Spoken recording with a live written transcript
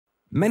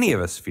Many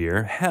of us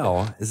fear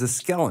hell is a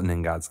skeleton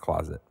in God's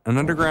closet, an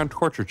underground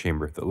torture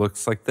chamber that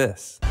looks like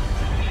this.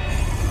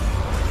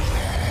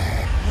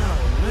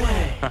 No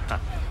way!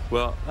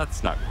 Well,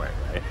 that's not quite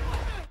right.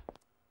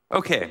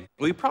 Okay,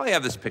 well, you probably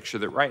have this picture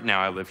that right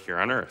now I live here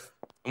on earth.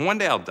 And one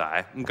day I'll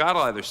die, and God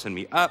will either send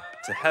me up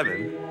to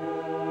heaven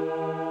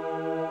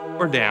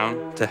or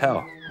down to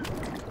hell.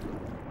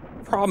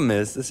 The problem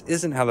is, this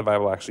isn't how the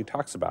Bible actually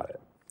talks about it.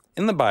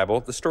 In the Bible,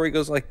 the story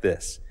goes like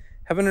this.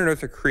 Heaven and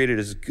earth are created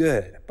as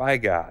good by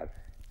God.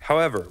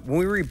 However, when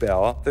we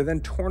rebel, they're then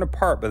torn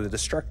apart by the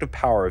destructive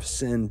power of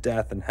sin,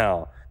 death, and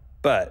hell.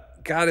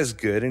 But God is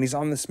good, and he's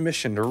on this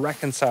mission to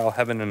reconcile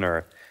heaven and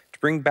earth, to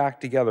bring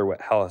back together what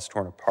hell has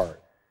torn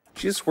apart.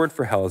 Jesus' word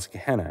for hell is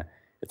Gehenna.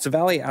 It's a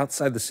valley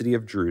outside the city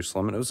of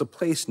Jerusalem, and it was a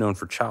place known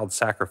for child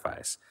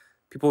sacrifice.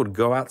 People would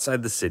go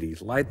outside the city,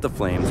 light the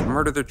flames, and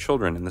murder their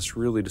children in this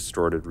really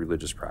distorted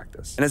religious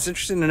practice. And it's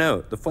interesting to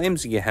note, the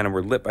flames in Gehenna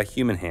were lit by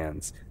human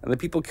hands, and the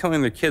people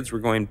killing their kids were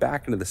going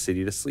back into the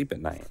city to sleep at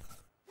night.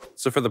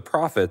 So for the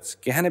prophets,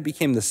 Gehenna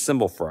became the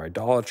symbol for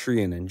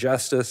idolatry and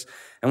injustice,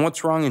 and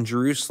what's wrong in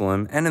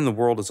Jerusalem and in the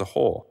world as a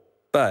whole.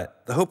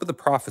 But the hope of the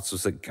prophets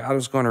was that God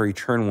was going to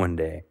return one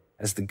day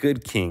as the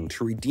good king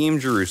to redeem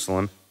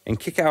Jerusalem and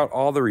kick out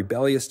all the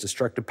rebellious,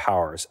 destructive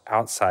powers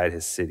outside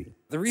his city.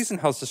 The reason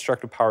hell's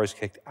destructive power is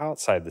kicked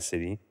outside the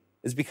city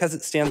is because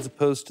it stands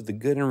opposed to the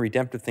good and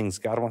redemptive things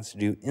God wants to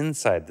do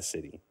inside the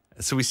city.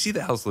 So we see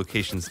that hell's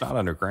location is not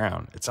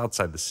underground, it's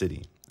outside the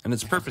city. And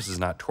its purpose is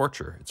not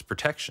torture, it's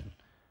protection.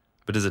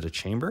 But is it a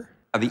chamber?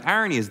 The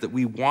irony is that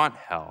we want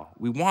hell.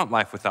 We want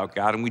life without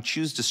God, and we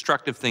choose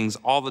destructive things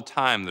all the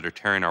time that are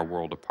tearing our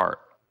world apart.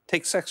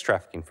 Take sex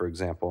trafficking, for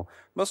example.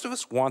 Most of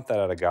us want that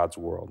out of God's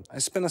world. I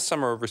spent a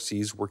summer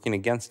overseas working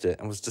against it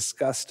and was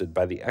disgusted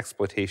by the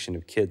exploitation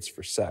of kids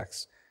for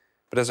sex.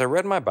 But as I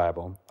read my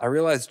Bible, I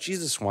realized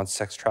Jesus wants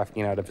sex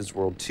trafficking out of his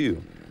world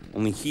too,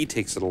 only he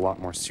takes it a lot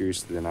more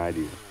seriously than I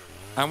do.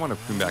 I want to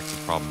bring back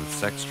the problem with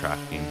sex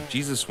trafficking.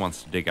 Jesus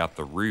wants to dig out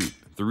the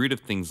root of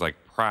things like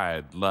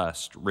pride,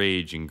 lust,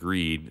 rage, and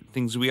greed,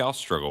 things we all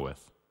struggle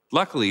with.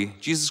 Luckily,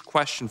 Jesus'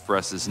 question for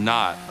us is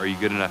not, are you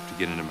good enough to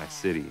get into my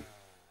city?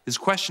 His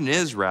question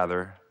is,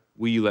 rather,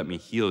 will you let me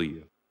heal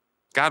you?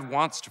 God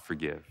wants to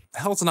forgive.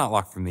 Hell's not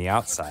locked from the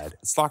outside,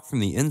 it's locked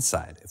from the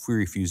inside if we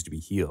refuse to be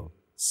healed.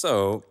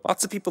 So,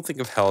 lots of people think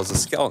of hell as a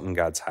skeleton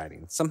God's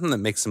hiding, something that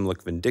makes him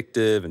look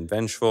vindictive and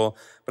vengeful,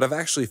 but I've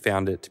actually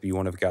found it to be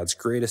one of God's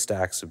greatest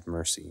acts of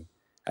mercy.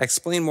 I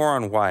explain more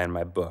on why in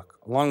my book,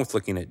 along with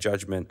looking at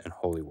judgment and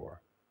holy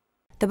war.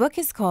 The book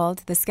is called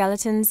The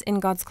Skeletons in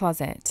God's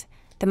Closet,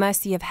 The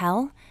Mercy of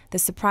Hell, The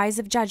Surprise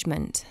of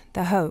Judgment,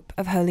 The Hope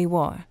of Holy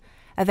War.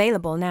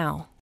 Available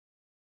now.